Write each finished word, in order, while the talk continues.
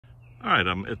All right,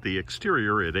 I'm at the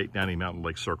exterior at 890 Mountain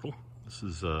Lake Circle. This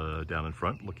is down in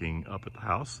front looking up at the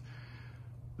house.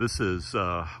 This is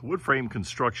wood frame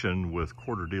construction with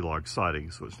quarter D-log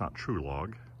siding, so it's not true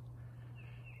log.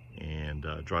 And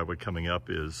driveway coming up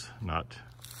is not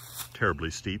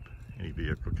terribly steep. Any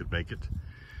vehicle could make it.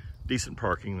 Decent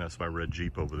parking. That's my red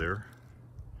Jeep over there.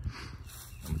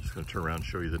 I'm just going to turn around and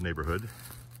show you the neighborhood.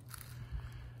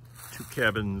 Two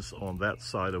cabins on that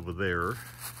side over there.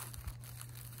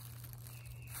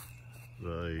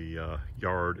 The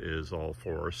yard is all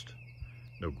forest,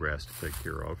 no grass to take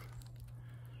care of.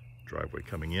 Driveway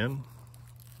coming in.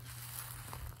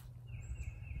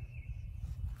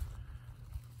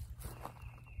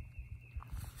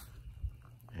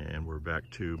 And we're back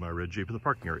to my red Jeep in the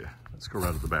parking area. Let's go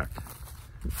around to the back.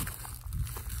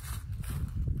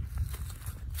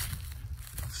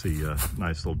 See a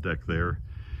nice little deck there.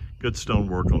 Good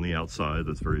stonework on the outside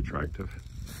that's very attractive.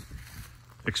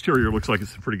 Exterior looks like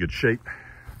it's in pretty good shape.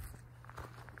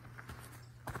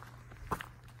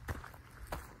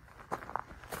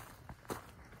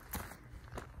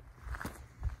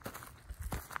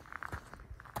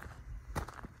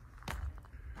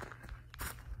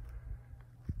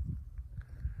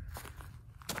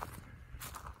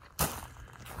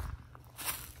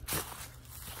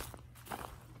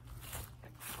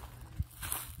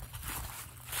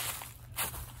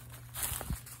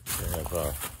 They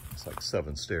have it's like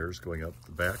 7 stairs going up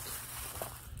the back.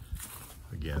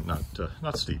 Again,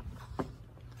 not steep.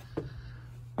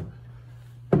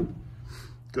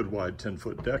 Good wide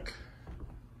 10-foot deck.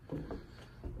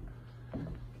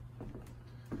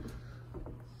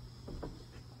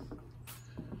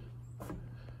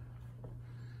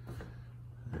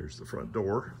 There's the front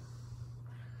door.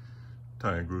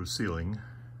 Tie and groove ceiling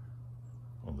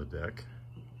on the deck.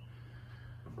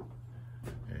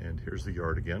 And here's the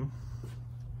yard again.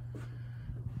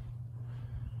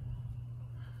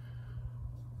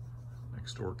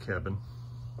 Next door cabin.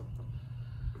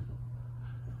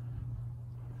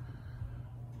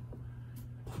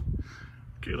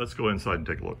 Okay, let's go inside and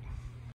take a look.